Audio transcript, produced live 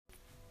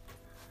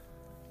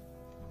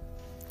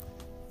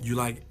You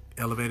like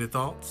elevated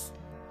thoughts?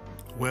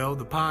 Well,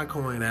 the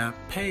Podcoin app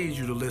pays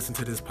you to listen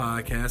to this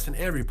podcast and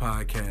every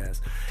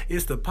podcast.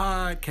 It's the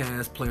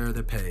podcast player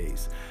that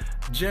pays.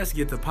 Just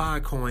get the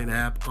Podcoin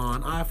app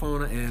on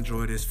iPhone or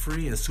Android. It's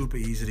free and super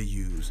easy to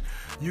use.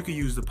 You can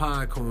use the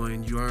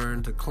Podcoin you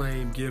earn to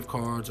claim gift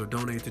cards or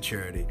donate to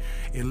charity.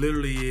 It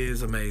literally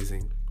is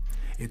amazing.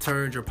 It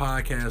turns your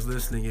podcast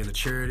listening into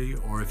charity,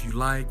 or if you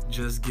like,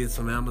 just get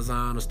some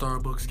Amazon or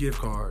Starbucks gift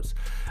cards.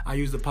 I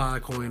use the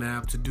Podcoin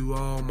app to do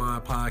all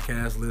my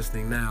podcast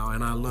listening now,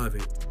 and I love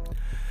it.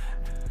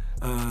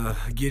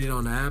 Get it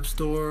on the App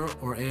Store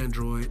or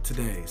Android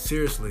today.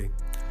 Seriously,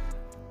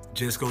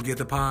 just go get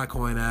the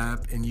Podcoin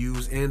app and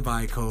use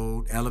invite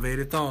code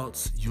Elevated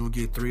Thoughts. You'll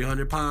get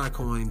 300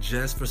 Podcoin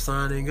just for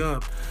signing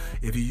up.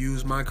 If you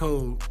use my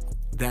code,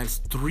 that's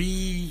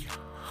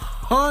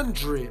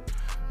 300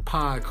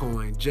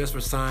 Podcoin just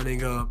for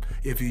signing up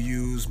if you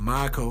use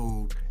my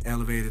code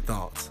Elevated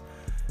Thoughts.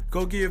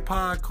 Go give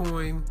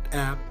Podcoin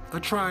app a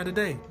try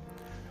today.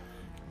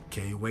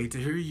 Can't wait to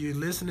hear you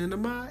listening to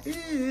my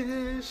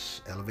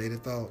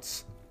Elevated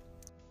Thoughts.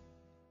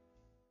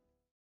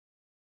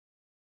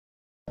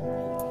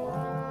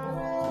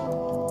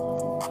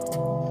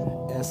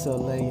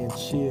 SLA and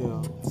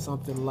chill,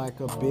 something like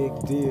a big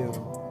deal.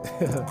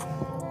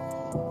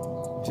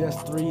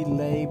 Just three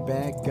laid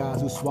back guys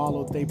who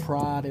swallowed their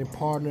pride and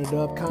partnered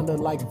up, kinda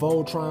like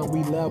Voltron,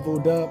 we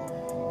leveled up.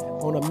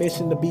 On a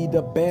mission to be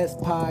the best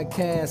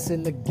podcast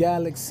in the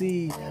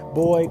galaxy.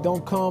 Boy,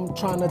 don't come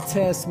trying to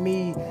test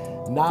me.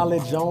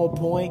 Knowledge on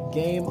point,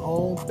 game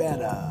on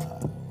better.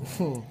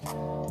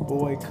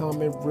 Boy,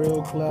 coming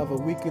real clever.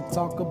 We could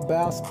talk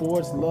about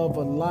sports, love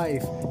of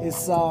life.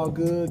 It's all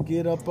good.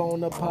 Get up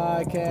on the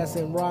podcast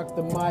and rock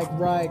the mic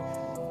right.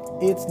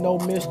 It's no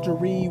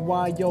mystery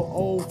why your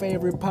old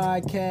favorite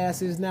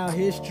podcast is now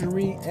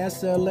history.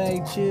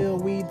 SLA chill,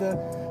 we the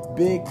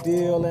big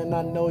deal, and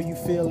I know you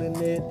feeling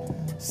it.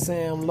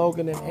 Sam,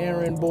 Logan, and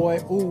Aaron, boy,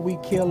 ooh, we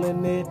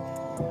killing it.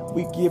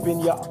 We giving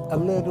you a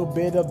little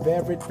bit of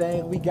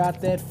everything. We got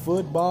that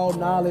football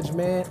knowledge,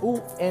 man.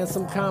 Ooh, and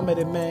some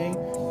comedy, man.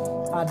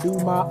 I do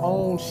my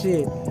own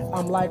shit.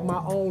 I'm like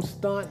my own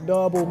stunt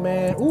double,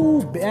 man.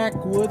 Ooh,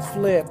 backwoods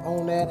flip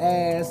on that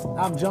ass.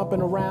 I'm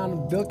jumping around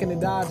and ducking and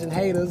dodging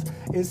haters.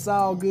 It's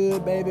all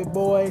good, baby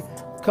boy.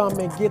 Come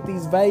and get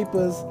these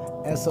vapors.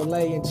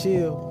 SLA and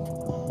chill.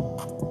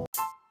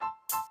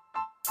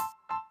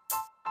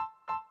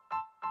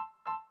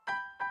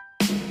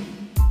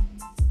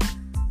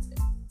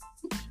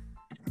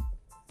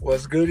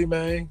 What's goody,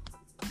 man?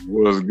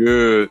 What's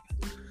good?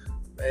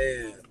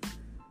 Man,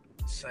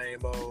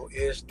 same old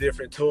ish,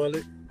 different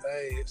toilet.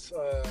 Hey, it's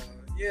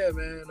yeah,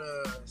 man.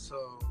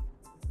 So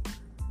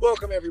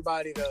welcome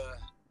everybody to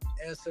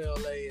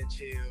SLA and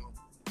Chill,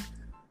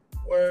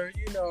 where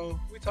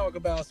we talk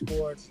about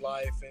sports,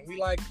 life, and we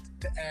like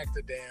to act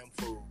a damn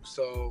fool.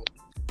 So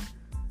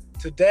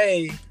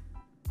today,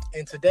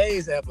 in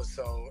today's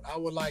episode, I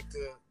would like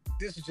to.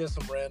 This is just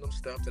some random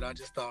stuff that I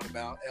just thought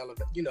about.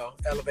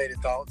 Elevated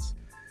thoughts.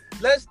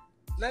 Let's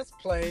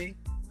play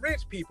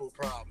rich people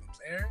problems,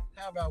 Aaron.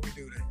 How about we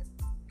do that?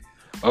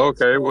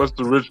 Okay, what's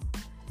the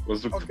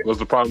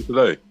problem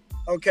today?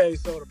 Okay,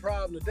 so the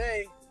problem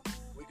today,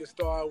 we can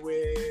start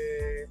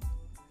with,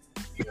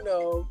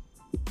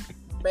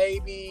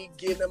 maybe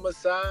getting a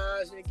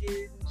massage and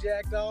getting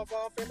jacked off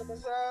in the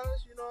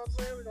massage. You know what I'm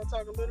saying? We're gonna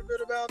talk a little bit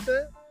about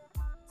that.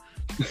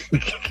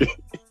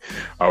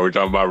 Are we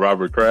talking about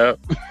Robert Kraft?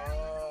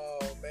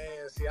 Oh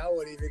man, see, I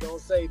wasn't even gonna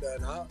say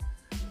nothing.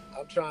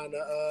 I'm trying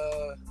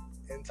to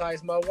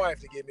entice my wife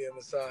to give me a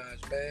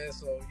massage, man.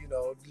 So, a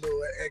little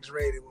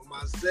X-rated with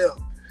myself.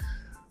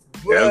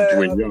 But, Yeah, I'm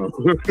between y'all. I'm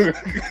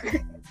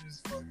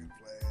just fucking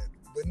playing.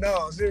 But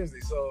no, seriously.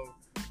 So,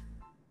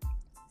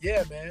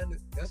 yeah, man,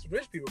 that's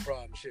rich people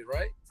problem shit,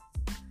 right?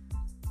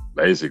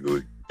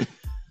 Basically.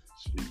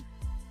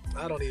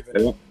 I don't even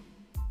know.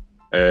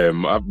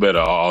 I bet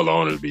all the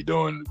owners be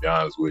doing, to be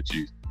honest with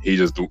you. He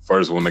just the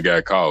first one that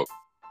got caught.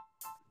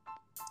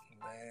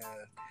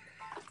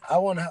 I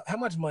wonder how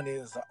much money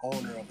does the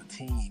owner of a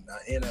team,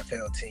 an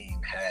NFL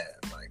team, have?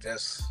 Like,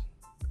 that's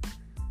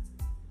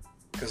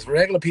because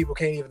regular people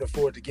can't even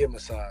afford to get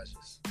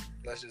massages.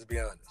 Let's just be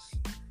honest.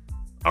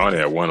 I only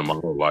had one in my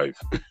whole life.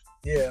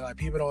 Yeah, like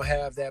people don't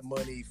have that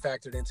money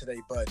factored into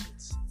their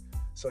budgets.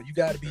 So you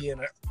got to be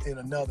in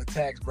another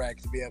tax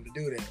bracket to be able to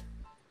do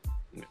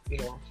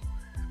that.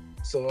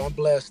 So I'm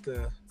blessed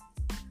to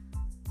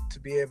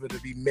be able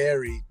to be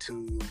married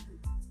to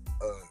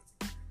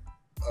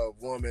a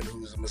woman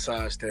who's a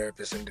massage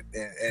therapist and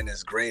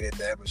is great at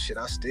that, but shit,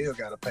 I still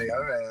gotta pay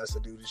her ass to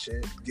do the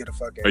shit. Get a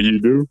fucking. Oh, you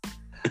do?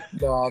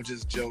 No, I'm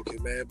just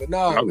joking, man. But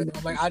no, man,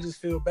 I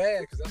just feel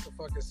bad because that's a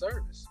fucking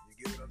service. You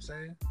get what I'm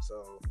saying?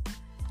 So.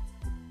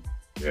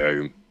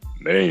 Yeah,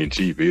 they ain't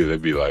cheap either.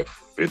 They'd be like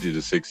 $50 to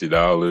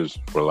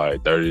 $60 for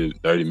like 30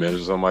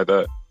 minutes or something like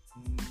that.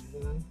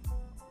 Mm-hmm.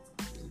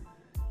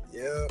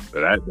 Yeah.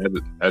 But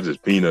that's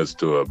just peanuts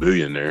to a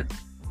billionaire.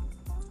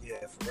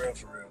 Yeah, for real.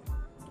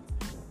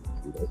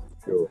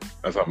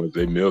 That's how much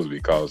their meals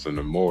be costing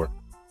them more.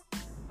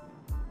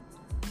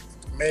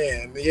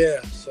 Man,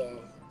 yeah.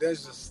 So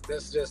that's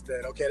just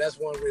that. Okay, that's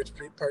one rich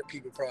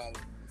people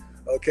problem.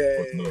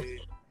 Okay,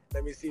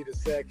 let me see the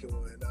second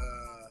one.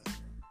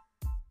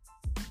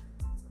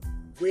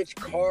 Which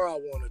car I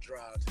want to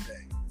drive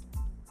today?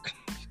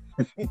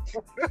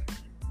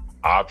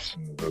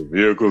 Options of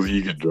vehicles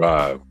you could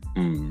drive.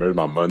 There's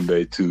my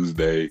Monday,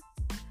 Tuesday.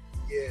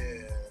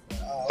 Yeah.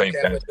 Okay,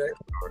 I'm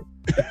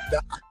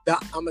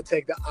gonna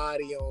take the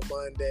Audi on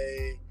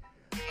Monday.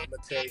 I'm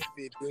gonna take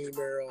the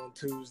Beamer on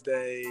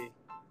Tuesday.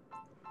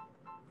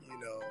 You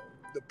know,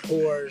 the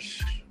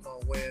Porsche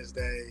on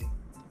Wednesday.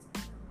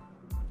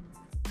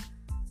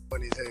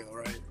 Funny as hell,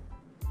 right?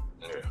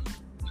 Yeah.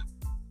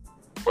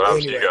 What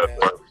else you got?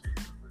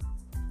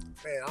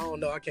 Man, I don't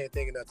know. I can't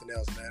think of nothing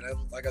else, man.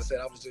 Like I said,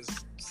 I was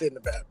just sitting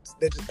about.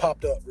 They just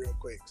popped up real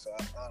quick, so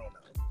I don't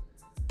know.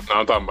 No,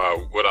 I'm talking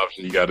about what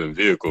option you got in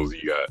vehicles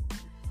you got.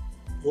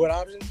 What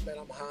options? Man,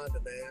 I'm Honda,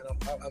 man.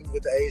 I'm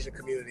with the Asian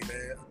community,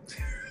 man.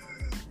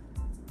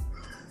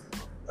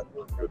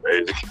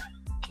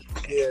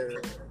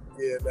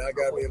 Yeah, man. I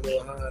got me a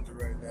little Honda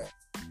right now.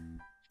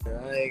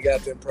 I ain't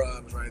got them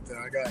problems right there.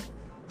 I got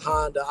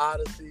Honda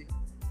Odyssey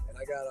and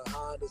I got a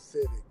Honda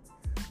Civic.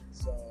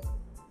 So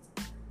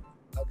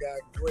I've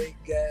got great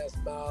gas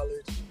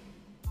mileage.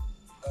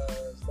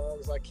 As long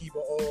as I keep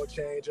an oil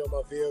change on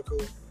my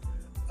vehicle,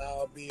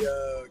 I'll be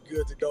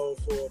good to go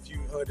for a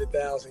few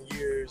 100,000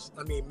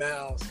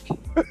 miles.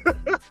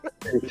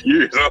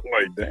 Years? I'm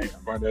like, dang,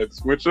 I might have to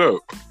switch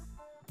up.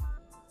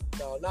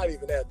 No, not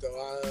even that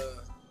though.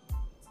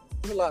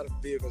 There's a lot of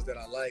vehicles that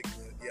I like,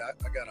 but yeah,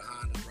 I got a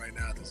Honda right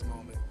now at this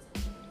moment.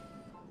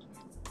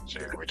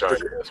 Shit, we trying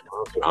to get that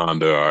sponsor.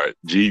 Honda, all right.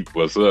 Jeep,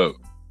 what's up?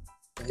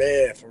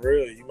 Man, for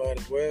real, you might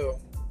as well.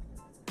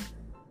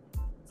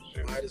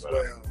 Shit, might as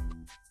well.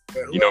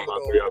 You know my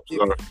 3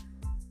 options are?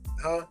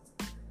 Huh?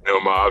 You know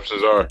what my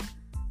options are?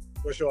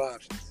 What's your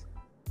options?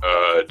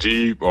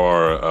 Jeep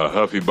or a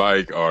Huffy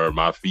bike or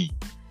my feet.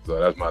 So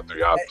that's my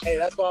 3 options. Hey,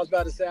 that's what I was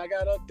about to say. I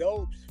got a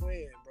dope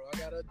swing, bro. I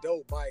got a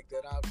dope bike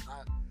that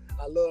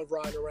I love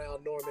riding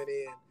around Norman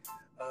in.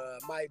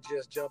 Might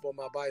just jump on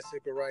my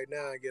bicycle right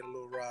now and get a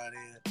little ride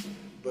in.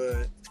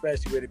 But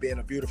especially with it being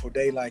a beautiful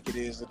day like it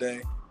is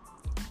today.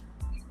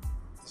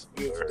 It's a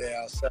beautiful day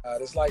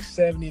outside. It's like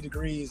 70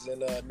 degrees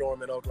in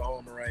Norman,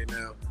 Oklahoma right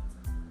now.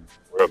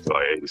 We're up to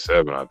like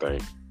 87, I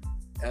think.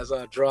 As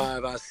I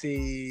drive, I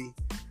see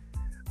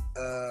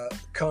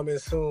coming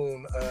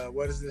soon.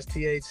 What is this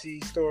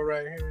THC store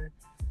right here?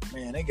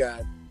 Man, they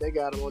got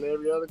them on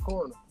every other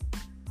corner.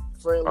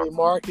 Friendly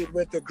Market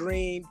with the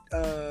green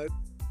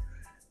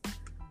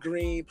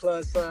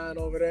plus sign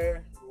over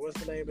there.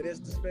 What's the name of this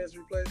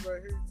dispensary place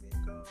right here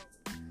being called?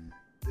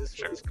 This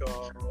one's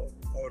called.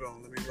 Hold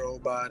on, let me roll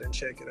by it and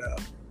check it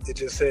out. It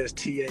just says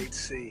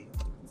THC.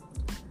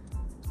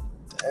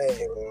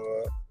 Hey,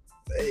 boy.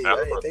 Hey,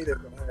 they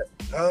didn't know that.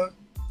 Huh?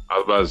 I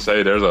was about to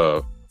say, there's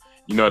a,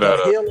 you know that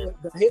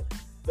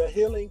the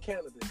healing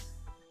cannabis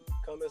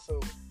coming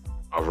soon.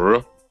 Oh, for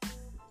real?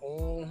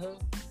 Mm-hmm.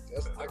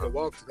 I could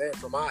walk to that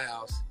from my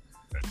house.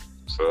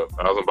 So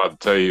I was about to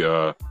tell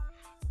you,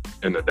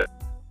 in the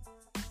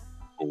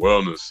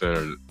wellness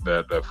center,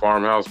 that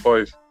farmhouse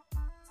place.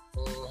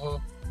 Mm-hmm.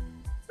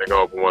 They're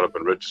gonna open one up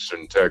in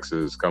Richardson,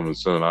 Texas, coming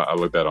soon. I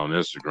looked at it on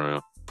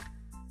Instagram.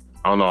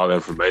 I don't know all the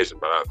information,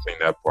 but I've seen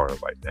that part. I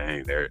was like,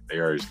 dang, they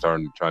already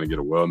trying to get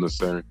a wellness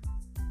center.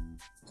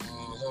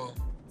 Mm-hmm.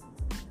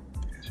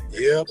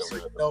 Yep. So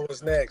you know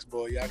what's next,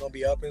 boy. Y'all gonna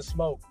be up in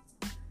smoke.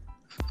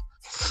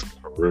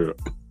 For real.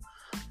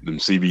 Them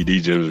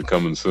CBD gyms are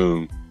coming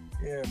soon.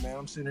 Yeah, man.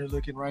 I'm sitting here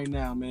looking right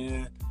now,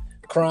 man.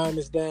 Crime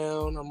is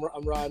down. I'm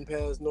riding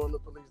past Norman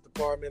Police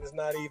Department. It's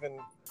not even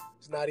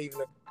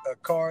a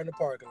car in the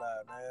parking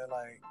lot, man.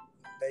 Like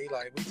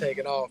we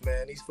taking off,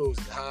 man. These fools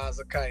is high as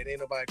a kite. Ain't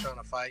nobody trying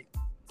to fight.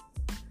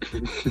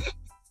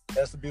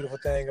 That's the beautiful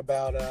thing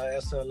about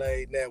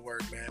SLA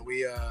Network, man.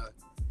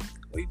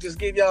 We just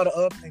give y'all the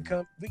up and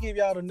come. We give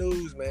y'all the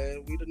news,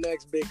 man. We the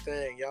next big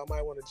thing. Y'all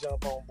might want to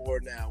jump on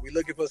board now. We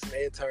looking for some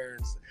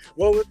interns.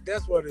 Well,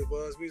 that's what it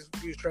was. We was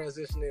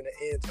transitioning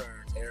to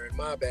interns, Aaron.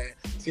 My bad.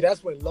 See,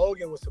 that's when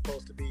Logan was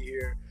supposed to be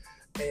here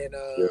and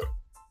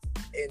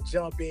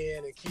jump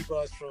in and keep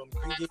us from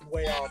getting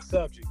way off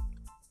subject.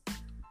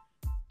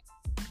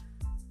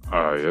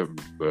 All right,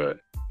 but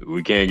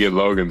we can't get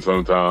Logan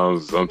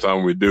sometimes.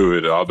 Sometimes we do.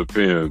 It all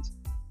depends.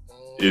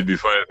 It'd be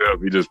funny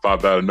if he just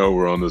popped out of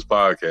nowhere on this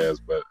podcast,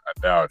 but I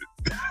doubt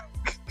it.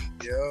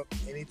 Yep.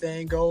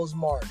 Anything goes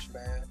March,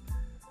 man.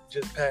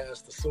 Just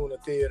past the Sooner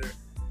Theater.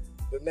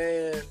 But,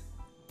 man,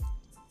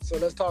 so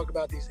let's talk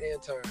about these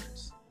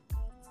interns.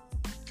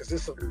 Because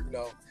this,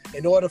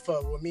 in order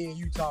for what me and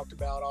you talked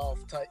about off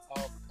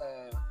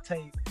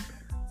tape,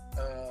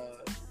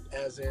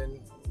 as in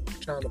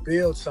trying to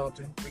build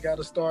something, we got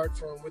to start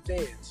from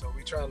within. So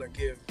we trying to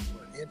give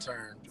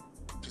intern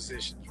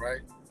positions,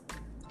 right?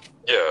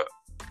 Yeah.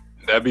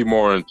 That'd be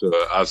more into,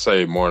 I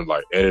say more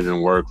like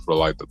editing work for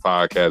like the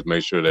podcast.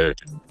 Make sure they're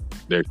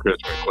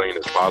crisp and clean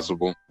as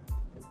possible.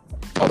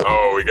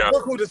 Oh, we got.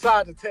 Look who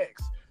decided to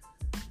text.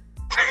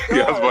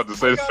 Yeah, I was about to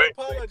say the same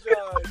thing.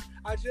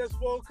 I just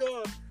woke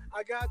up.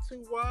 I got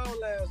too wild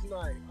last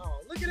night. Oh,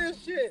 look at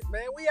this shit,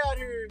 man. We out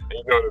here.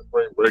 You know the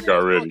spring break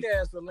already.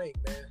 Podcast the link,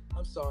 man.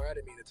 I'm sorry, I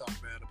didn't mean to talk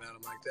bad about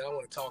him like that. I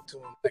want to talk to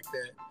him like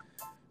that.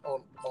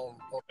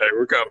 Hey,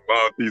 we're kind of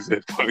wild these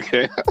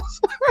podcasts.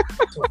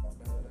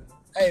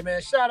 Hey,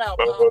 man, shout out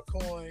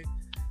Popcoin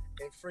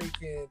and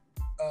freaking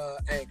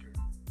Anchor.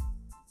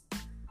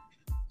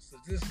 So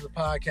this is a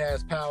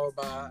podcast powered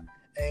by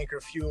Anchor,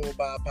 fueled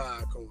by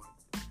Popcoin.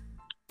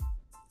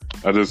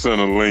 I just sent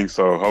a link,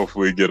 so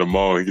hopefully we get him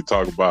on. He can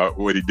talk about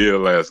what he did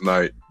last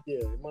night. Yeah,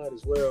 it might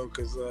as well,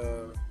 because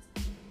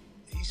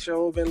he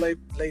sure been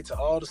late to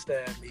all the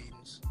staff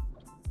meetings.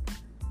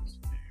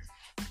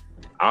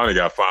 I only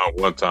got fined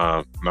one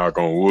time, knock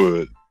on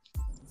wood.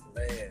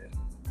 Man,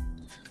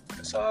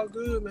 it's all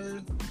good,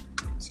 man.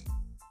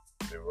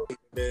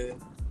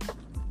 Man,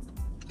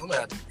 I'm gonna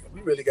have to.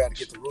 We really got to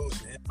get the rules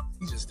for him.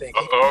 He just think.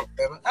 Oh, my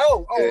bad.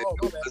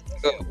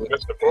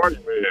 That's the party,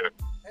 man.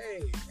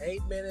 Hey,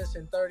 8 minutes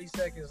and 30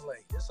 seconds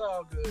late. It's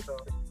all good, though.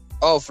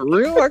 Oh, for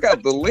real? I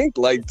got the link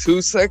like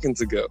 2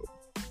 seconds ago.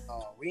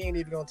 Oh, we ain't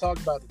even gonna talk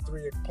about the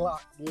 3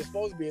 o'clock. We were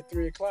supposed to be at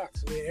 3 o'clock,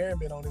 so me and Aaron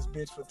been on this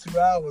bitch for 2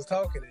 hours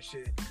talking and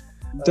shit.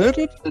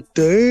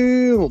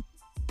 Damn.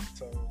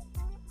 So,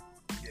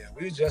 yeah,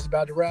 we was just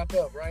about to wrap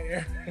up, right,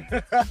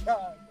 Aaron?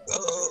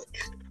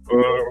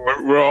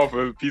 We're off.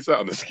 Peace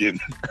out. Just kidding.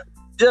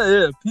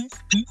 Yeah.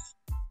 Peace.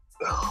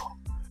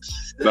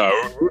 Nah,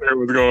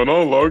 what's going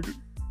on, Logan?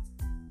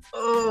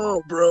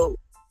 Oh, bro.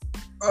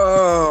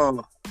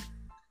 Oh.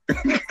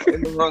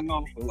 I'm run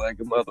over like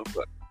a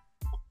motherfucker.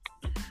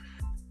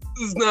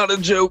 This is not a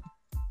joke.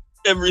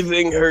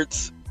 Everything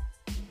hurts.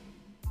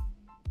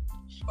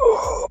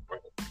 Oh.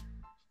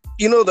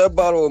 You know that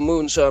bottle of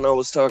moonshine I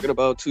was talking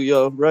about to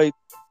y'all, right?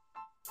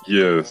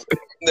 Yes.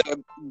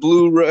 That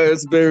blue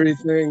raspberry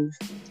thing.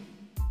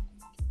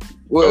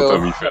 Well,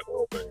 don't tell me you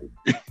whole thing.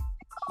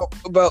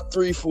 About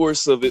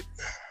 3/4 of it.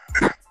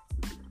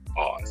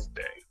 Oh,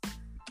 dang.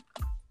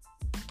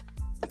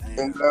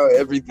 And now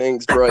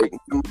everything's bright.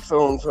 My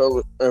phone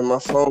my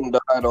phone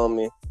died on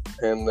me,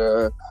 and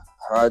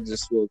I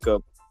just woke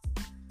up.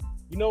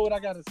 You know what I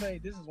got to say?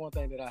 This is one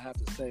thing that I have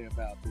to say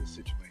about this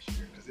situation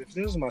here. Because if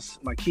this was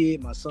my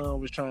kid, my son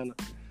was trying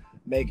to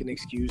make an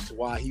excuse to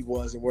why he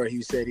wasn't where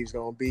he said he was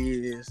going to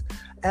be,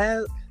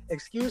 as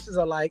excuses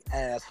are like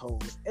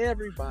assholes.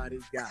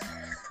 Everybody's got it.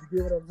 You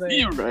get what I'm saying?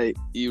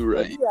 You're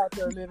right. You out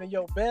there living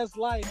your best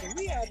life, and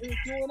we out here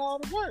doing all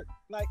the work.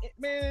 Like,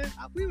 man,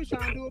 we was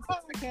trying to do a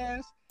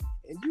podcast,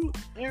 and you,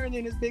 Aaron,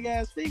 and his big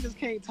ass fingers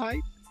can't type.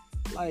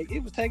 Like,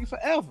 it was taking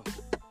forever.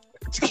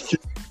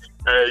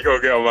 Hey, you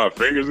gonna get on my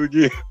fingers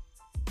again?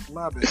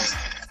 My bad.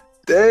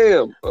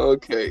 Damn.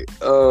 Okay.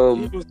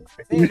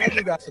 That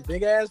dude got some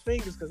big ass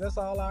fingers, because that's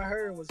all I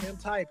heard was him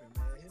typing,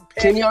 man.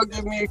 Can y'all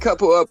give me a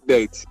couple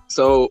updates?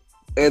 So,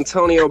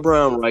 Antonio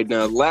Brown right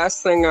now,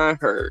 last thing I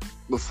heard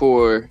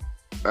before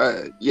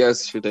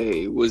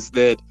yesterday was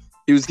that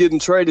he was getting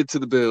traded to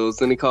the Bills,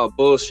 then he called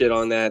bullshit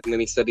on that, and then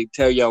he said he'd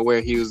tell y'all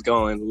where he was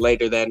going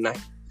later that night.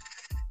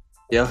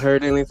 Y'all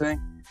heard anything?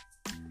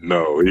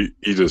 No,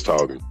 he just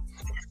talking.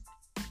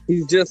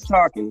 He's just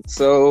talking.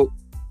 So,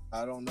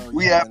 I don't know.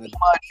 We have no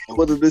idea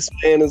whether this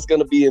man is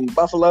going to be in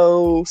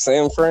Buffalo,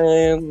 San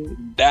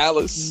Fran,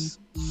 Dallas.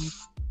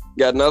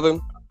 Got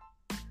nothing?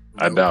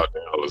 I doubt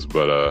Dallas,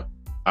 but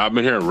I've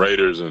been hearing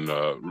Raiders and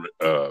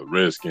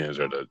Redskins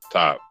are the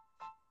top.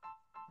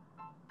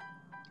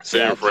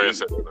 San Fran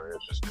said they're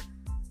interested.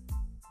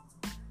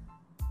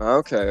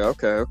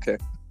 Okay.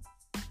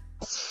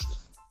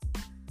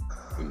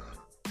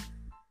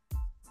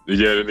 You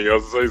got anything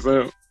else to say,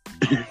 Sam?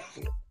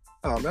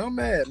 Oh, man, I'm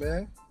mad,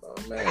 man. Oh,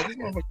 man, this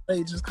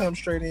motherfucker just come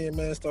straight in,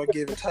 man, start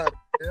giving top.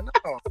 Man,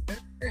 no, man.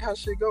 Ain't how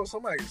shit goes.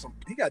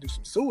 He got to do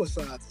some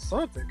suicides or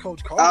something.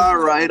 Coach Carter. All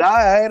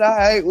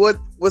right.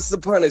 What's the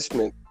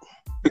punishment?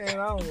 Man,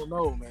 I don't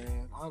know,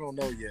 man. I don't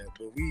know yet,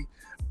 but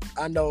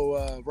I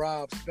know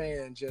Rob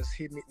Span just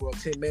hit me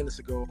 10 minutes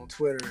ago on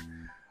Twitter.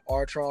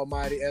 Arch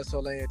Almighty,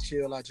 SLA and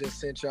Chill. I just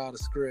sent y'all the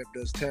script.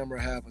 Does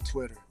Tamara have a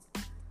Twitter?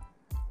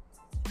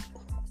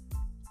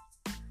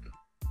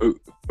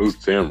 Who's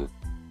Tamara?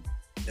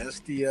 That's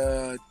the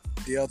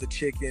other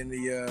chick in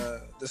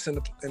that's in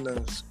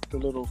the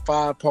little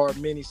 5-part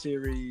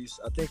miniseries.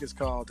 I think it's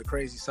called The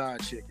Crazy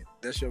Side Chicken.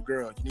 That's your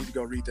girl. You need to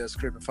go read that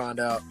script and find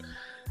out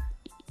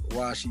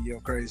why she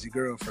your crazy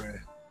girlfriend.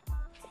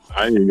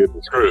 I didn't even get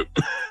the script.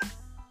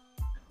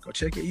 Go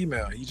check your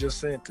email. He just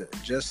sent it.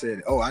 Just said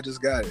it. Oh, I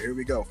just got it. Here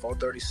we go.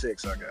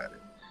 4:36. I got it.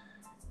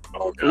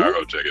 Okay, I'll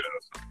go check it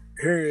out.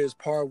 Here is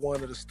part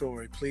 1 of the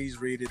story. Please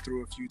read it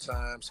through a few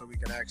times so we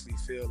can actually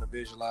feel and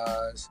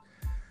visualize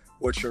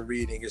what you're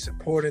reading. It's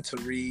important to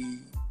read.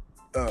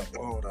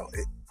 Hold on.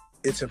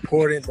 It's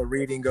important the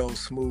reading goes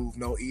smooth.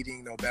 No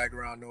eating, no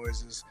background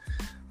noises.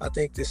 I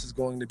think this is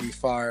going to be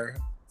fire.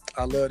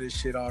 I love this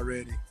shit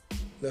already.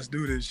 Let's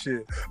do this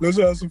shit. Let's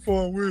have some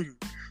fun with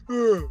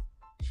it.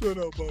 Shut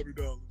up, Bobby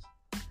Dollars.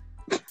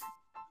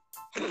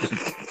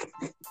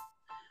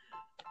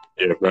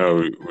 Yeah,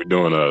 man, we're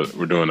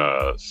doing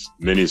a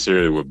mini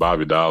series with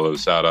Bobby Dollar.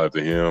 Shout out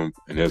to him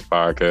and his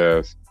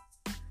podcast.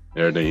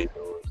 Everything.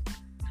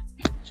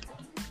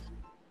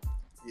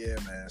 Yeah,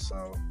 man.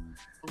 So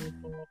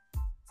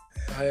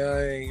I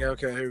ain't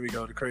okay. Here we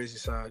go. The crazy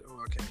side.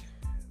 Oh,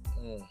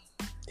 okay.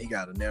 He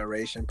got a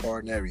narration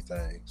part and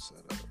everything. So.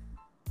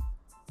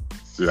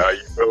 See how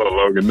you feel,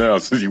 Logan? Now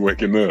since you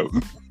waking up.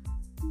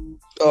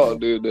 Oh,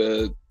 dude,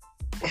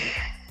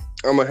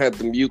 I'm gonna have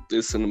to mute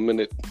this in a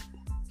minute.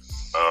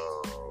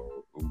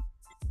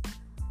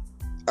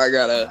 I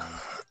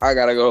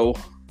gotta go.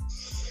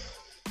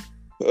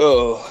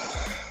 Oh,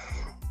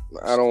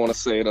 I don't want to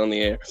say it on the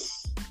air.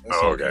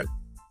 Okay.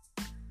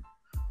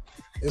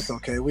 It's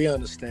okay. We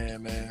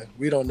understand, man.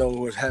 We don't know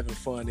what having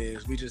fun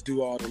is. We just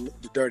do all the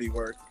dirty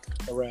work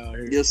around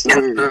here. Yes,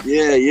 sir.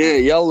 Yeah.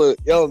 Y'all are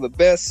the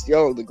best.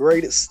 Y'all are the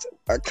greatest.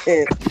 I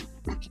can't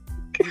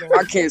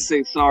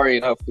say sorry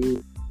enough,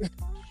 dude.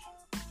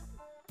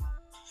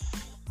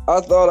 I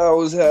thought I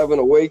was having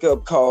a wake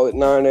up call at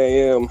 9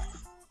 a.m.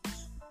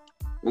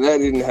 and that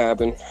didn't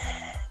happen.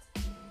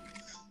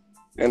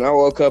 And I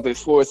woke up at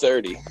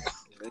 4:30.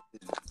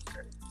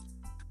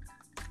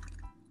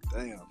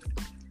 Damn.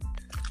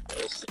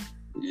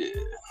 Yeah.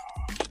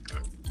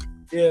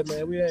 Yeah,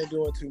 man, we ain't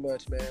doing too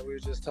much, man. We were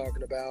just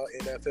talking about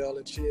NFL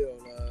and chill.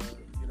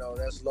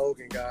 That's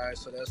Logan,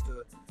 guys. So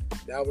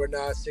now we're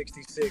not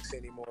 66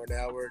 anymore.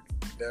 Now we're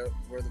the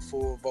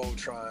full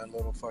Voltron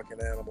little fucking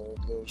animal,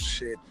 little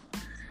shit.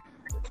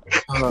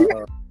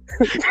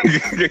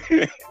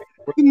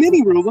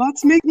 Mini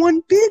robots make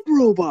one big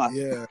robot.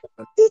 Yeah,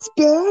 it's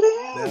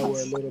badass. Now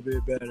we're a little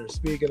bit better.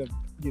 Speaking of,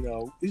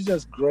 it's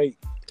just great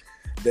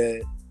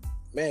that,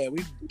 man,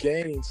 we've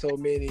gained so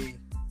many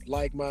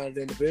like-minded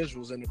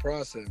individuals in the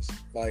process.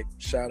 Like,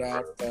 shout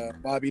out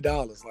Bobby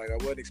Dollars. Like, I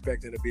wasn't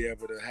expecting to be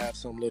able to have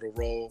some little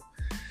role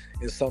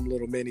in some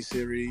little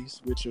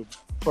mini-series, which will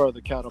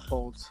further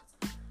catapult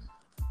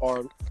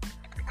our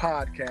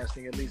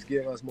podcasting, at least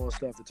give us more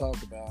stuff to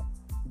talk about.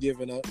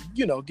 Giving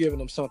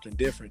them something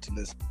different to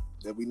listen,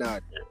 that we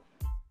not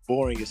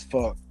boring as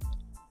fuck.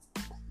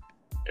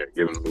 Yeah,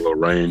 giving them a little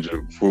range of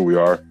who we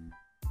are.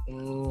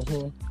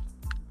 Mm-hmm.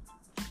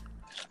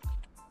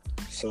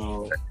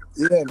 So,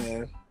 yeah,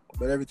 man.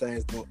 But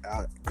everything's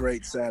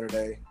great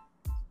Saturday.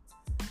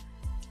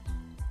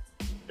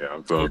 Yeah,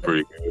 I'm feeling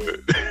pretty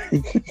good.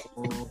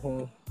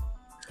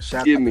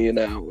 Mm-hmm. Give me an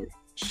hour.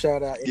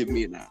 Give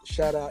me an hour.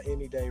 Shout out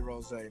Any Day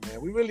Rose,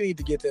 man. We really need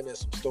to get them in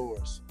some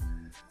stores.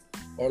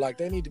 Or like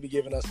they need to be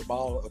giving us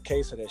a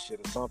case of that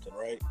shit or something,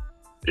 right?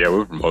 Yeah,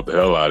 we promote the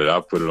hell out of it. I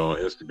put it on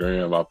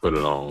Instagram. I put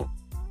it on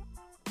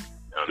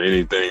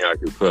anything I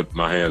could put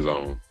my hands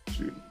on.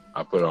 Shoot,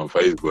 I put it on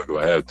Facebook if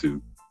I have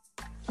to.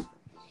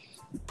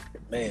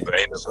 Man, but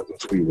ain't no fucking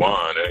sweet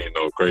wine. That ain't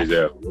no crazy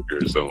ass liquor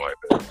or something like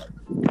that.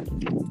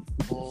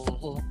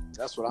 Mm-hmm.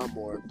 That's what I'm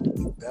more.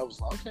 That was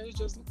like, okay, it's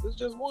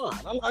just wine.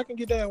 I can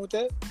get down with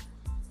that.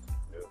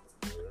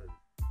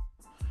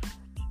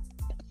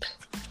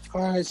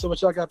 All right, so what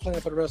y'all got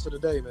planned for the rest of the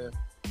day, man?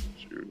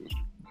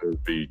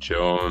 Just be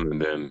chilling and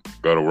then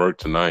go to work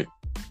tonight.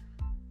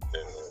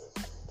 And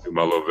do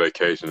my little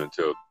vacation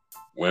until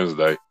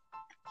Wednesday.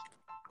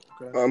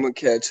 Okay. I'm going to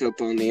catch up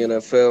on the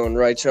NFL and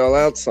write y'all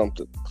out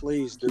something.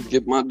 Please do.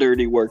 Get my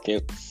dirty work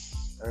in.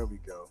 There we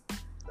go.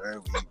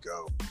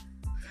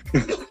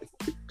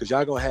 Because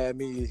y'all going to have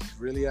me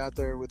really out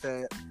there with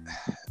that,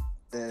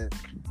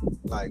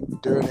 like,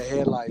 during the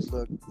headlights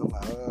look. I'm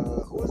like,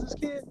 who is this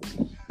kid?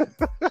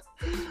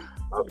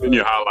 Then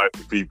you highlight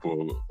the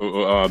people.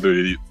 I'll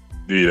do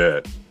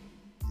that.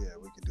 Yeah,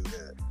 we can do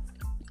that.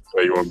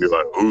 So you want to be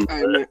like, who's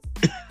that?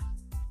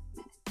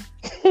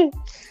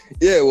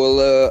 Yeah,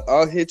 well,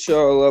 I'll hit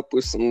y'all up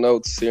with some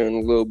notes here in a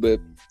little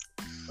bit.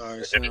 All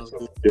right, sounds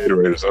good.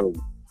 Gatorade or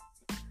something.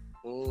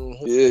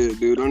 Mm-hmm. Yeah,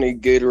 dude, I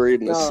need Gatorade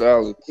and a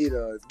salad.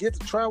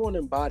 Try one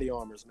of them Body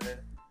Armors, man.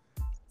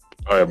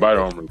 Oh yeah, Body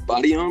Armor.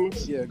 Body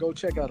Armors? Yeah, go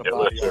check out a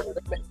Body Armor.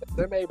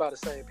 They're made by the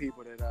same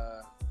people that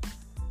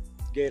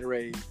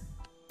Gatorade,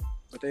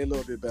 but they a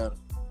little bit better.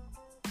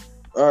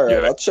 All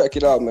right, I'll check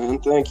it out, man.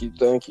 Thank you.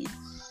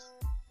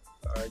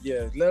 All right,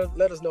 yeah.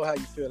 Let us know how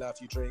you feel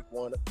after you drink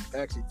one.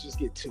 Actually, just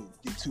get two.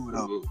 Get two of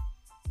them.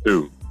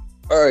 Two.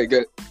 All right,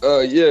 good.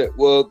 Yeah.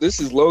 Well, this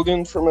is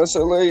Logan from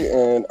SLA,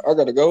 and I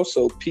gotta go.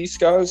 So peace,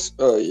 guys.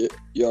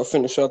 Y'all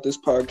finish out this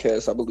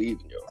podcast. I believe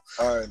in y'all.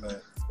 All right,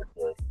 man.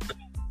 All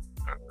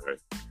right.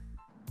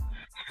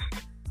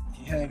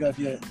 You hang up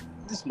yet?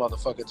 This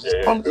motherfucker just.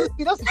 Yeah.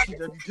 That's the shit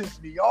that be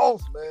pissing me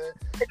off, man.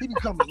 He be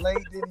coming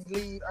late, then he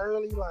leave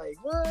early. Like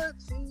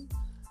what? See?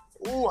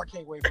 Ooh, I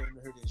can't wait for him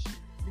to hear this shit.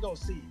 You gonna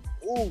see?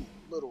 Ooh,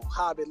 little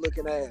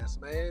hobbit-looking ass,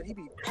 man. He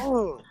be.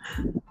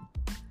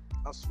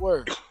 I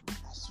swear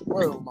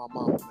on my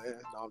mama, man.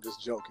 No, I'm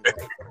just joking.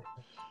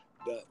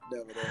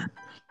 Never that.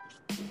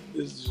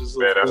 This is just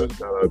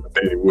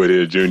Danny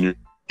Woodhead Jr.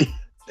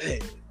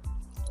 Damn.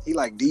 He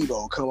like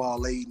Devo, come all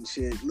late and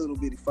shit. Little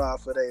bitty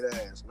 5'8"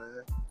 ass,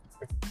 man.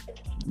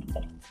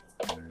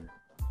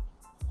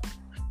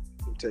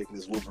 I'm taking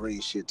this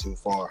Wolverine shit too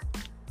far.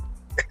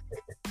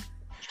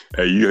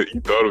 Hey, you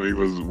thought of me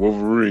was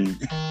Wolverine.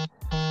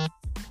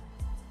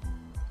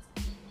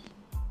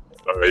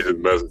 All right, he just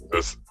messaged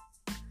us.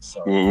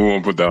 Sorry. We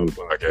won't put that on the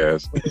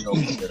podcast. We're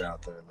gonna put it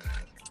out there, man.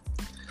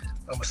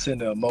 I'm gonna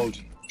send an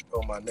emoji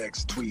on my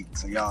next tweet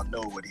so y'all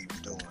know what he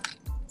was doing.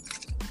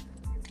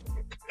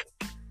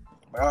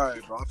 All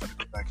right, bro. I'm gonna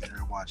go back in here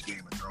and watch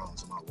Game of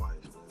Thrones with my wife.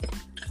 Man.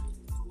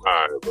 All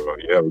right, bro.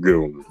 You have a good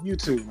one. You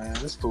too, man.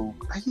 This fool.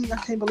 I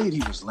can't believe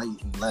he was late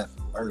and left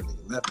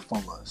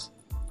before us.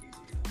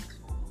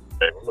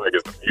 Hey, we might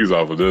get some views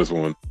off of this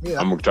one. Yeah,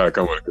 I'm gonna try to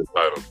come with a good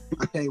title.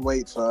 I can't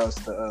wait for us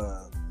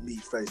to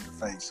meet face to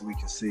face so we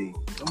can see.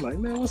 I'm like,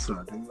 man, what's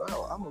up, dude?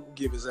 I'm gonna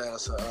give his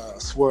ass a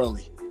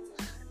swirly.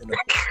 In the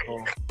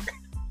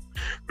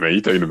Man,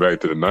 you taking it back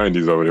to the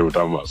 90s over there. We're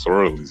talking about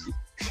swirlies.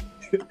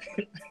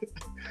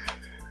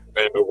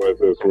 Ain't nobody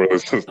said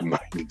swirlies since the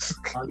 90s.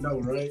 I know,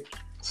 right?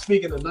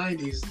 Speaking of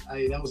 90s,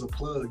 hey, that was a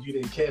plug. You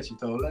didn't catch it,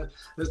 though.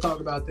 Let's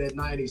talk about that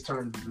 90s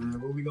tournament, man.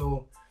 Where we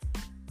going?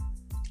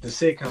 The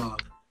sitcom.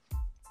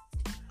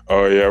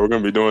 Oh, yeah. We're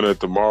going to be doing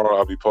it tomorrow.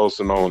 I'll be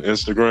posting on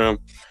Instagram.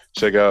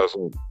 Check out us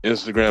on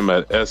Instagram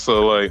at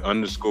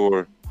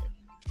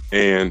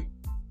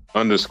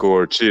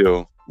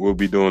SLA_and_chill. We'll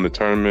be doing the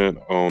tournament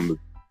on the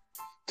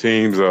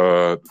teams.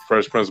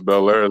 Fresh Prince of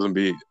Bel-Air is going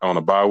to be on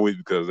a bye week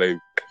because they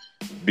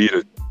beat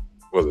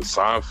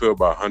Seinfeld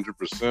by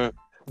 100%.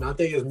 No, I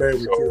think it's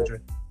Married with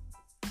Children.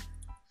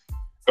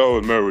 Oh,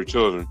 it's Married with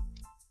Children.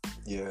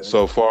 Yeah.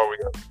 So far,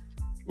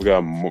 we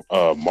got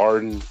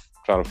Martin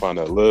trying to find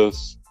that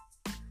list.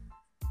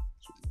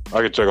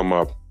 I can check them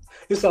up.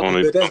 It's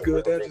something good. That's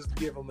good. That'll just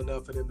give them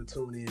enough for them to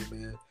tune in,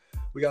 man.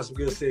 We got some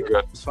good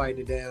sitcoms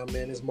fighting it down,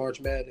 man. This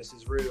March Madness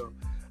is real.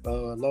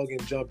 Logan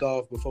jumped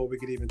off before we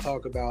could even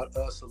talk about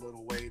us a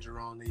little wager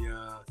on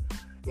the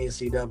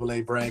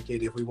NCAA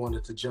bracket. If we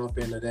wanted to jump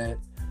into that,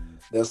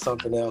 that's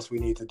something else we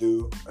need to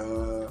do.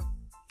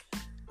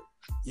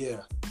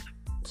 Yeah.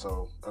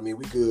 So, I mean,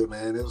 we good,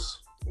 man.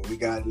 We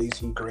got at least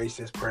he graced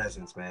his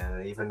presence,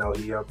 man. Even though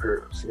he up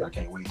here, see, I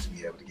can't wait to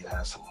be able to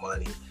have some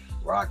money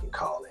where I can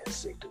call in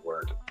sick to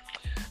work.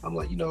 I'm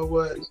like, you know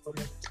what?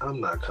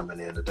 I'm not coming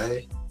in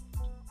today.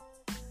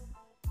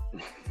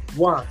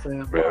 Why,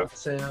 Sam? Why,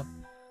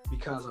 Sam?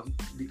 Because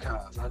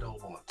I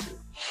don't want to.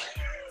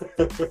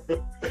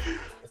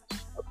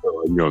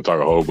 You're gonna talk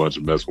a whole bunch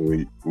of mess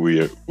when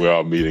we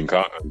all meet in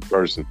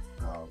person.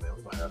 Oh man,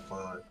 we're gonna have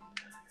fun.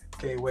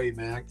 Can't wait,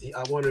 man.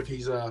 I wonder if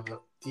he's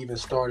even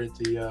started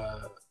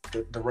the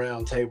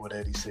round table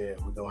that he said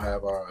we're gonna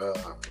have our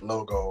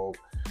logo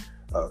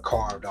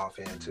carved off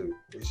into.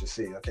 We should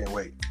see. I can't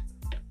wait.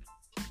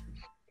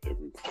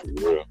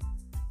 Yeah.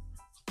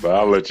 But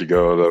I'll let you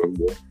go though.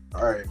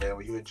 All right, man.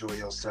 Well, you enjoy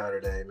your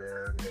Saturday,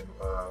 man, and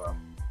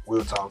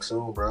we'll talk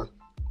soon, bro.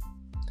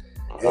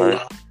 All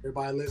right.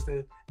 Everybody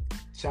listening,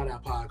 shout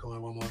out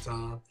Podcoin one more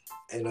time,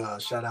 and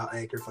shout out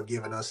Anchor for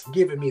giving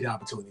me the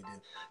opportunity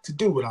to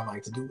do what I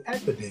like to do.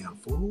 Act the damn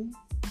fool.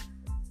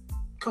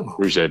 Come on.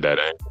 Appreciate that,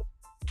 Anchor,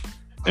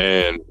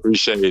 and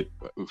appreciate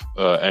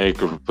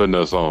Anchor for putting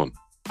us on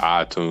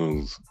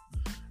iTunes.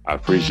 I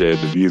appreciate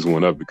the views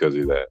went up because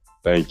of that.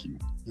 Thank you.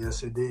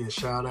 Yes, it did.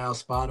 Shout out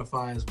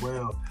Spotify as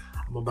well.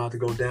 I'm about to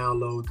go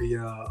download the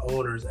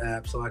Owners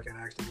app so I can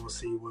actually go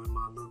see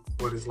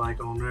what it's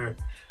like on there.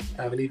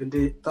 Haven't even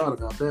thought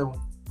about that one.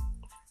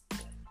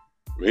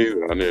 Me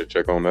either. I need to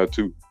check on that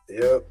too.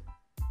 Yep.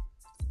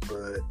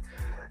 But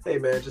hey,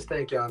 man, just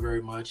thank y'all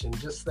very much, and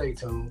just stay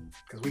tuned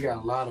because we got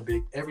a lot of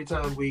every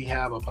time we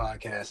have a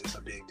podcast, it's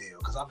a big deal.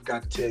 Because I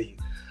forgot to tell you,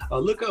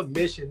 look up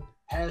Mission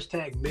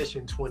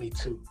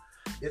 #Mission22.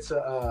 It's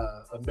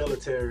a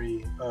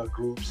military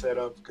group set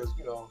up because,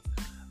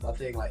 I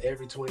think like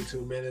every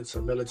 22 minutes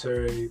a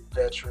military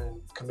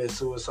veteran commits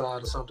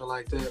suicide or something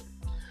like that.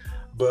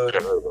 But,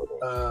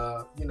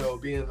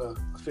 being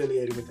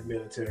affiliated with the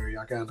military,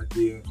 I kind of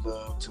give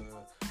love to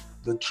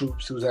the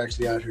troops who's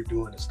actually out here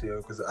doing it still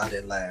because I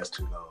didn't last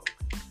too long.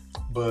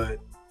 But,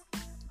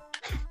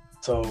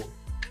 so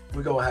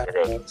we're going to have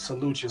a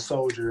Salute Your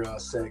Soldier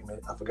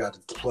segment. I forgot to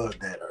plug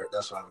that.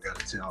 That's what I forgot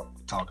to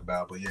talk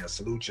about. But yeah,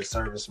 salute your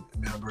service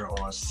member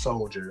or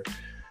soldier.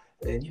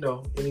 And,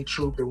 any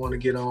troop that want to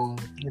get on,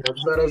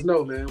 just let us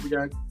know, man. We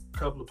got a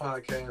couple of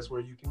podcasts where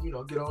you can, get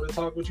on and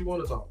talk what you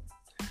want to talk.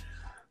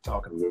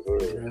 Talking.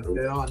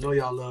 I know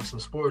y'all love some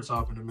sports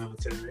off in the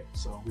military.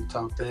 So we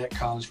talked that,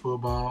 college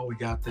football. We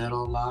got that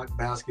on lock,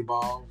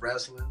 basketball,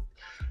 wrestling.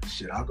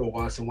 Shit, I'll go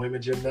watch some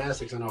women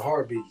gymnastics in a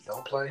heartbeat.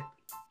 Don't play.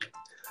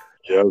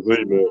 Yeah, I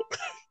see that.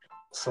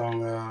 So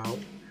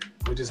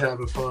we're just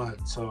having fun.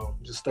 So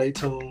just stay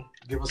tuned.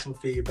 Give us some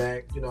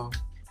feedback.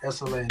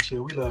 SLA and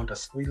chill. We love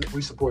us.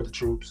 We support the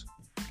troops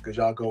because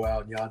y'all go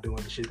out and y'all doing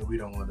the shit that we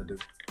don't want to do.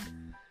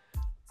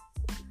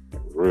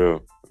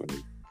 Real.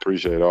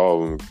 Appreciate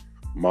all of them.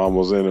 Mom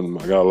was in it.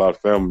 I got a lot of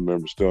family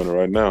members still in it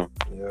right now.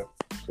 Yeah.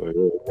 So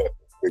yeah,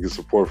 big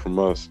support from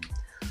us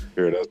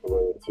here. That's the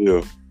way it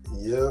feels.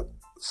 Yep.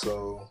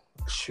 So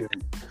shoot.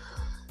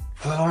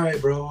 All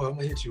right, bro. I'm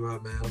gonna hit you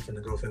up, man. I'm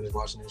finna go finish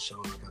watching this show,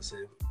 like I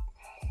said,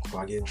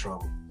 before I get in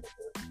trouble.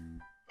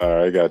 All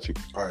right, got you.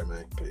 All right,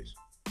 man. Peace.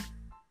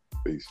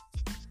 Peace.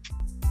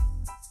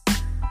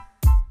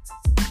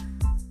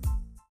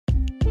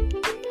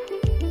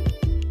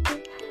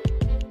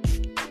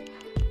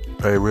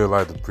 Hey, we'd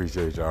like to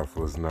appreciate y'all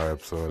for listening to our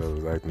episode. I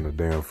was acting a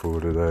damn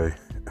fool today.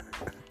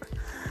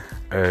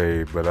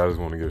 Hey, but I just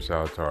want to give a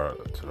shout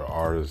out to the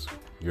artist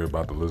you're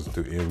about to listen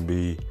to,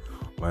 MB,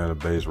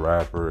 Atlanta-based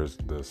rapper.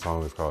 The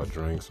song is called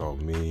Drinks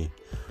on Me.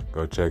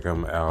 Go check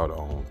him out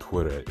on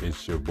Twitter at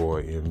It's Your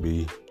Boy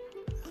MB.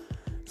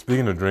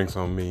 Speaking of Drinks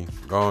on Me,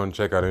 go and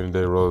check out Any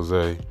Day Rose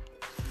and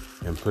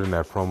put in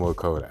that promo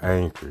code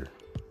ANCHOR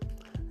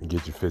and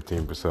get you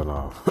 15%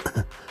 off.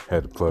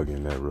 Had to plug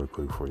in that real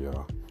quick for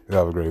y'all.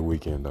 Have a great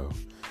weekend, though.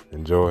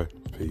 Enjoy.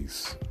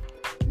 Peace.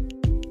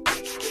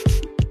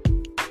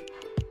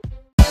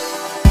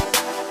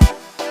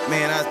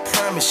 Man, I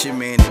promise you,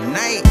 man,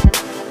 tonight,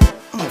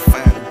 I'm gonna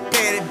find a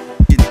better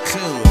in the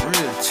club.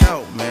 Real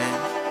talk, man.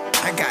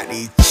 I got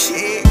these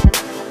chicks.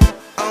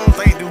 I don't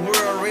think the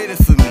world ready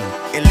for me.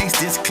 At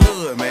least this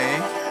club, man.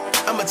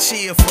 I'ma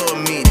chill for a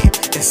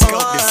minute and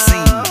scope the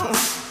scene.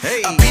 Hey,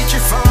 I beat you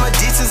from a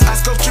distance. I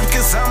scope you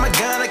cause I'm a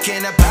gunner.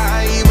 Can I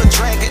buy you a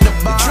drink at the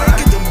bar?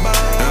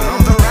 I'm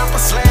the rapper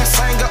slash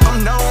singer.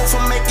 I'm known for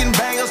making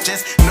bangles.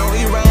 Just know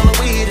you rollin'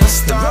 with a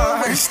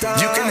star.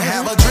 You can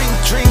have a drink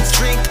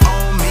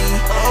on me.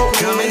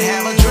 Come and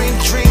have a drink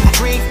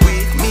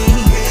with me.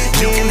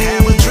 You can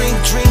have a drink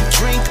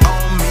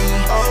on me.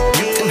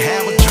 You can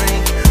have a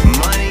drink,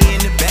 money in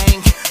the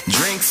bank,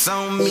 drinks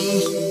on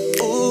me.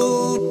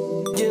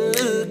 Ooh, you're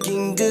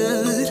looking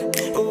good.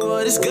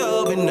 What is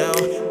going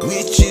on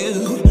with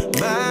you?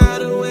 By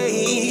the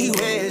way,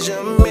 where's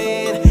your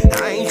man?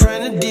 I ain't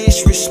trying to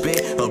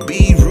disrespect or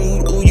be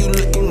rude. Ooh, you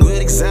looking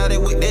good, exotic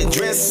with that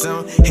dress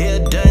on.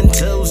 Hair done,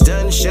 toes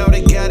done, shout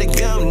it, gotta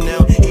go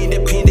now.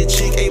 Independent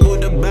chick able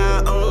to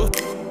buy on.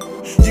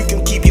 You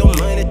can keep your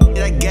money,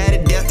 I got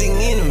it, that thing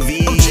in the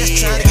V. I'm just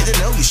trying to get to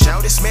know you,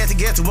 shout it, smash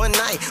together one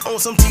night. On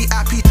some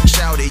TIP,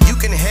 shout it, you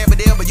can have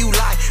it ever you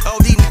like. All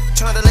these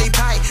trying to lay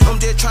pipe, I'm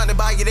just trying to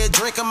buy you that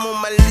drink, I'm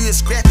on my little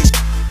scrappy.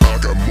 I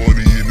got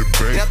money in the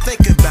bank. Now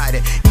think about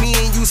it, me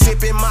and you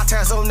sipping my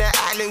ties on that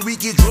island. We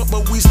get drunk,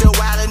 but we still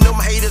wildin'. Them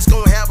haters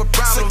gon' have a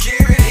problem.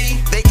 Security,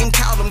 they can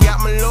call them,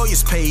 got my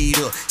lawyers paid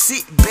up.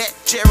 Sit back,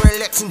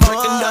 relax, and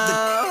drink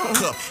another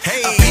cup.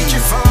 Hey, I beat you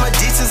from a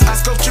distance. I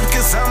scope you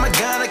cause I'm a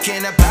gunner.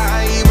 Can I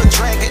buy you a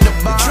drink at the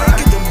bar?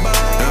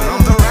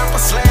 I'm the rapper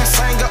slash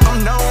singer.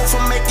 I'm known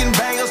for making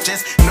bangles.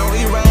 Just know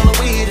you rollin'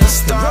 with a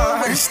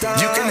star.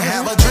 You can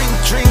have a drink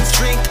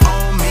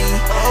on me.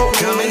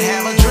 Come and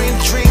have a drink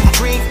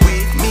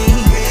with me.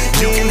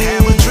 You can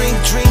have a drink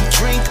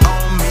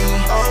on me.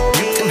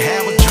 You can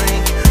have a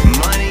drink,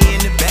 money in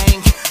the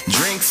bank,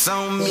 drinks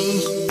on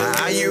me.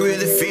 Are you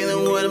really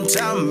feeling what I'm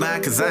talking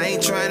about? Cause I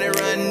ain't trying to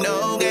run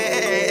no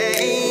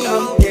game.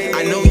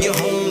 I know your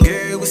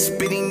homegirl was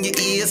spitting your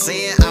ear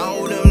saying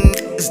all them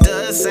niggas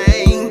the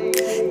same.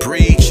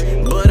 Preach,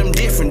 but I'm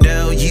different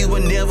though. You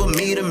will never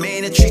meet a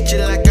man that treat you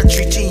like I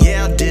treat you.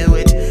 Yeah, I'll do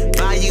it.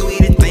 Buy you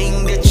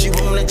anything that you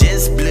wanna,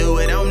 just blew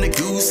it. I'm the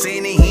goose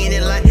and the hen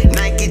it like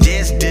Nike,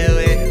 just do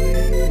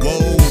it. Whoa.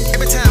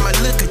 Every time I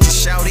look at you,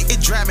 shout it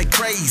drive me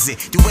crazy.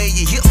 The way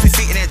your hips be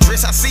fitting that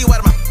dress, I see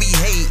what I be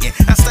hating.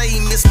 I stay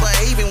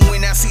misbehaving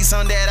when I see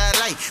something that I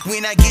like.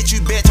 When I get you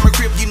back to my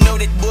crib, you know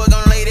that boy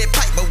gon' lay that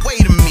pipe. But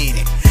wait a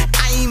minute,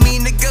 I ain't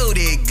mean to go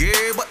there,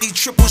 girl. But these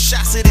triple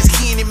shots of this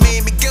Henny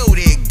made me go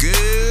there,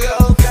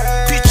 girl.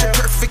 Picture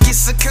perfect,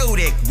 it's a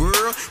Kodak,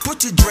 world.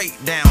 Put your Drake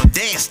down,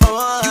 dance,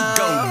 you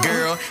go,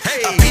 girl.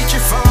 Hey, I beat you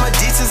from a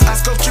distance. I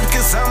scope you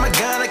cause I'm a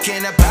gunner.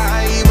 Can I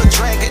buy you a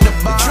drink at the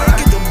bar?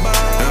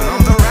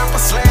 I'm the rapper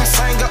slash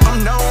singer.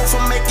 I'm known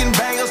for making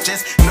bangles.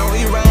 Just know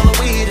you rollin'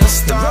 with a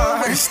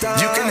star.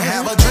 You can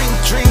have a drink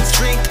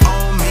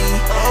on me.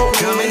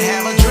 Come and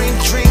have a drink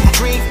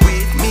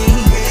with me.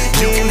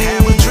 You can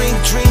have a drink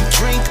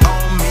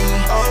on me.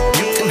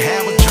 You can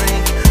have a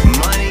drink,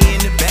 money in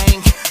the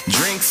bank,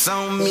 drinks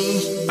on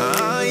me.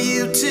 Are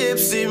you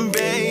tipsy,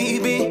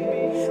 baby?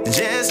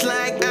 Just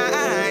like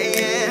I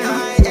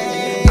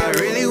am. I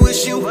really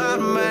wish you were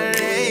my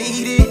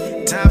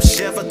lady. Top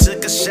chef, I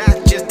took a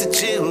shot just to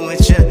chill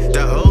with you.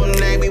 The whole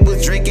night we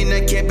was drinking,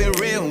 I kept it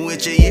real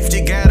with you. If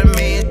you got a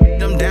man,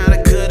 I'm down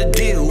to cut a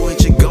deal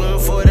with you. Going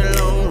for the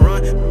long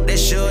run,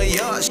 that's sure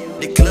yours.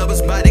 The club is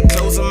about to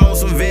close, I'm on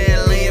some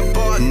valet and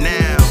bar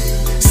now.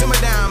 Simmer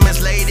down,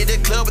 Miss Lady, the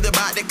club is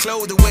about to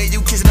close. The way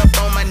you kiss it up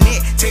on my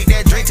neck, take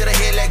that drink to the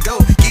head, let go.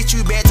 Get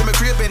you back to my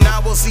crib and I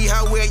will see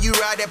how well you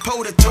ride that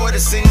pole. The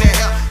tortoise in the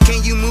hell.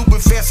 Can you move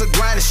it fast or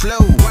grind it slow?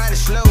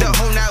 The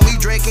whole night we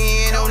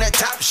drinking on that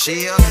top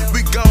shelf.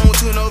 We gone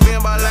to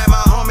November like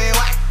my homie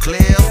White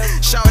Cliff.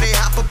 Shawty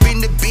hop up in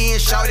the bin,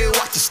 shawty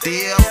watch the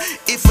step.